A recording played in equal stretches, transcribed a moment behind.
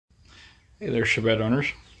Hey there, Chevette owners.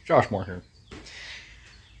 Josh Moore here.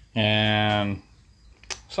 And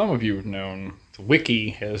some of you have known the wiki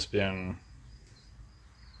has been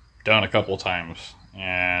done a couple of times,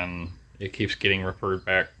 and it keeps getting referred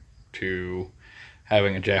back to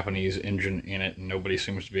having a Japanese engine in it, and nobody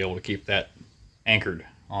seems to be able to keep that anchored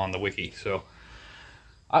on the wiki. So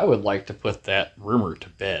I would like to put that rumor to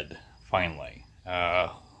bed, finally.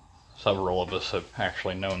 Several of us have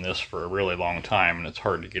actually known this for a really long time, and it's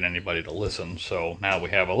hard to get anybody to listen. So now we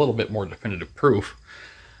have a little bit more definitive proof,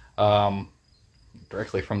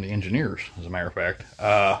 directly from the engineers, as a matter of fact.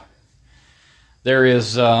 There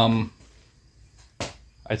is, I'd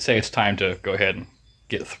say it's time to go ahead and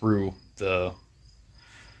get through the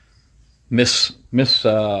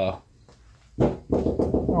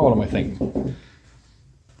what am I thinking?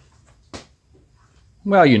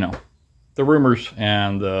 Well, you know, the rumors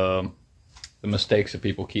and the mistakes that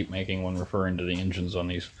people keep making when referring to the engines on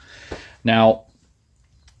these. Now,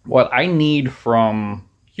 what I need from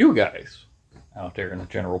you guys out there in the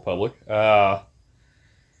general public is a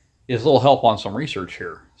little help on some research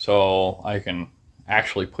here, so I can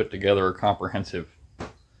actually put together a comprehensive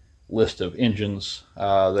list of engines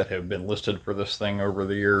that have been listed for this thing over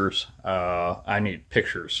the years. I need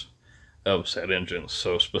pictures of said engines.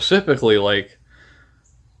 So specifically, like,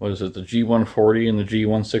 what is it, the G140 and the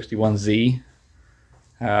G161Z,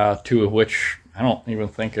 two of which I don't even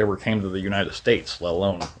think ever came to the United States, let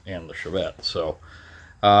alone in the Chevette. So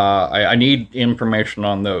I need information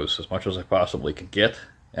on those as much as I possibly can get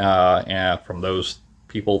from those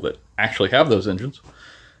people that actually have those engines.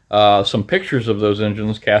 Some pictures of those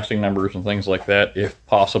engines, casting numbers and things like that, if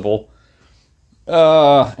possible.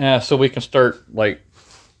 So we can start, like,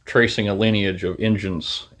 tracing a lineage of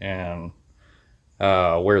engines and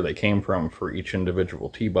where they came from for each individual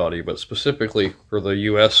T-body, but specifically for the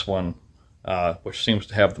US one, which seems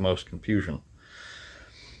to have the most confusion.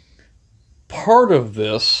 Part of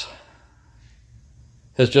this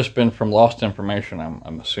has just been from lost information,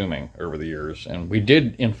 I'm assuming, over the years. And we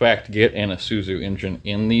did, in fact, get an Isuzu engine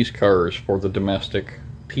in these cars for the domestic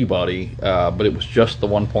T-body, but it was just the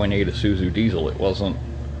 1.8 Isuzu diesel. It wasn't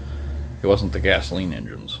the gasoline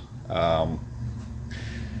engines.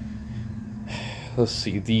 Let's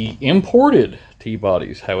see, the imported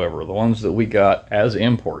T-bodies, however, the ones that we got as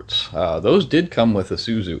imports, those did come with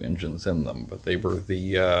Isuzu engines in them, but they were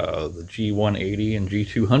the G180 and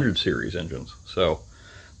G200 series engines, so a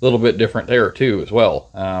little bit different there too as well.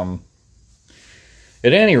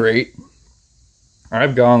 At any rate,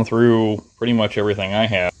 I've gone through pretty much everything I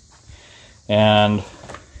have, and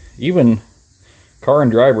even Car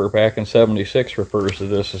and Driver back in '76 refers to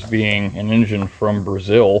this as being an engine from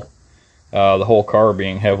Brazil. The whole car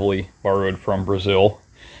being heavily borrowed from Brazil.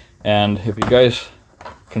 And if you guys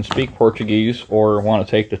can speak Portuguese or want to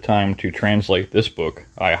take the time to translate this book,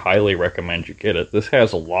 I highly recommend you get it. This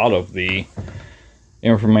has a lot of the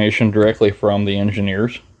information directly from the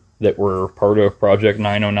engineers that were part of Project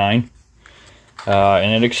 909.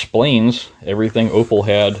 And it explains everything Opel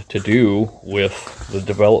had to do with the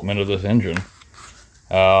development of this engine,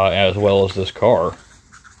 as well as this car.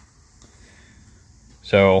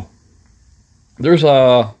 So there's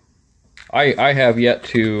I have yet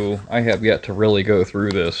to really go through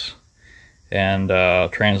this and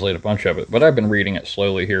translate a bunch of it, but I've been reading it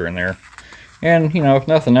slowly here and there. And, you know, if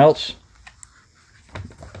nothing else,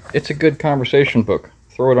 it's a good conversation book.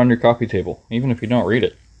 Throw it on your coffee table, even if you don't read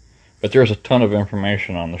it. But there's a ton of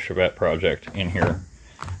information on the Chevette project in here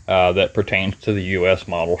that pertains to the US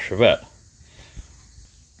model Chevette.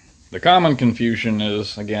 The common confusion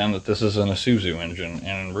is, again, that this is an Isuzu engine,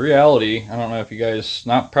 and in reality, I don't know if you guys,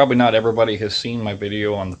 probably not everybody has seen my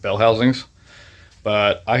video on the bell housings,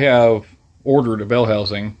 but I have ordered a bell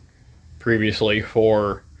housing previously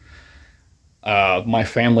for my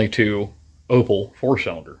Family 2 Opel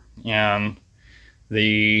 4-cylinder, and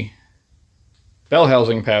the bell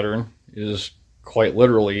housing pattern is quite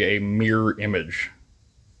literally a mirror image,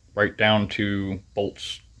 right down to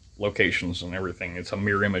bolts, locations and everything. It's a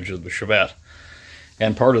mirror image of the Chevette,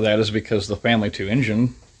 and part of that is because the Family 2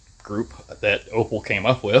 engine group that Opel came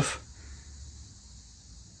up with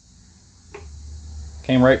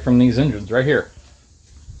came right from these engines right here.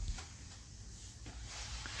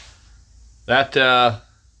 That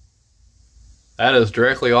is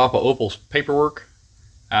directly off of Opel's paperwork.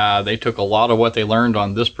 They took a lot of what they learned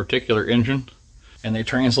on this particular engine and they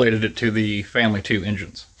translated it to the Family 2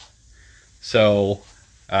 engines. So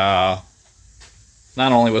not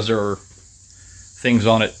only was there things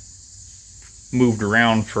on it moved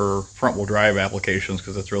around for front-wheel drive applications,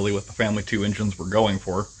 because that's really what the Family 2 engines were going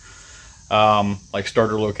for, like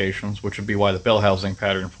starter locations, which would be why the bell housing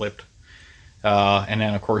pattern flipped. And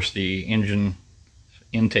then, of course, the engine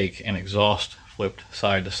intake and exhaust flipped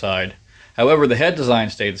side to side. However, the head design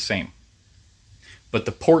stayed the same, but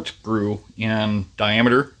the ports grew in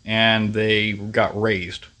diameter and they got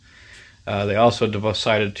raised. They also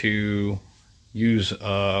decided to use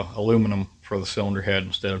aluminum for the cylinder head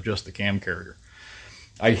instead of just the cam carrier.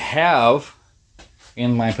 I have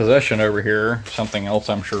in my possession over here something else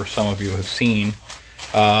I'm sure some of you have seen,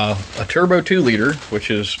 a turbo 2-liter, which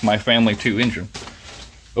is my family 2 engine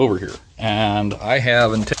over here. And I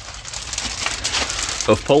have intent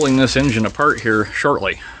of pulling this engine apart here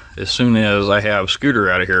shortly, as soon as I have Scooter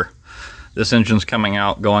out of here. This engine's coming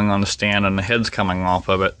out, going on the stand, and the head's coming off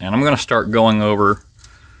of it. And I'm going to start going over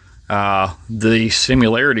the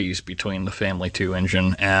similarities between the Family 2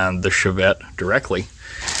 engine and the Chevette directly.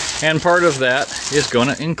 And part of that is going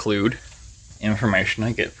to include information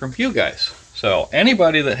I get from you guys. So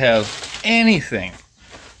anybody that has anything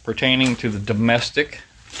pertaining to the domestic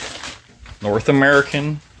North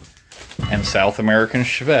American and South American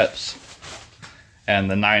Chevettes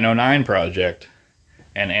and the 909 project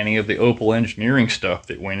and any of the Opel engineering stuff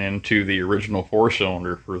that went into the original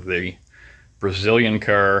 4-cylinder for the Brazilian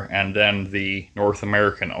car and then the North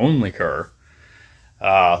American only car,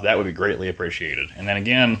 that would be greatly appreciated. And then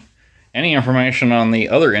again, any information on the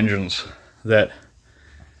other engines that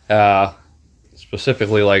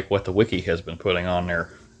specifically like what the wiki has been putting on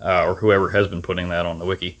there, or whoever has been putting that on the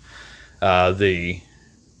wiki, the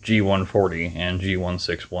G140 and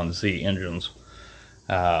G161Z engines,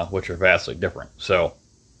 which are vastly different. So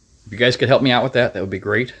if you guys could help me out with that, that would be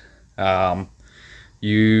great.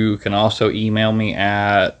 You can also email me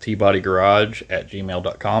at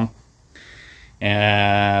tbodygarage@gmail.com,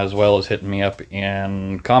 as well as hitting me up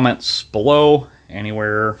in comments below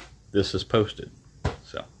anywhere this is posted.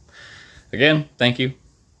 So again, thank you.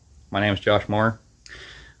 My name is Josh Moore.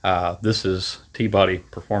 This is T-Body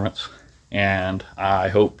Performance, and I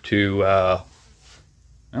hope to I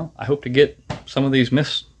hope to get some of these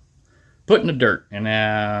myths put in the dirt, and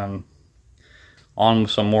then on with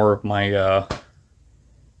some more of my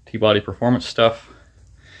T-Body Performance stuff,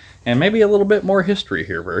 and maybe a little bit more history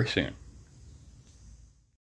here very soon.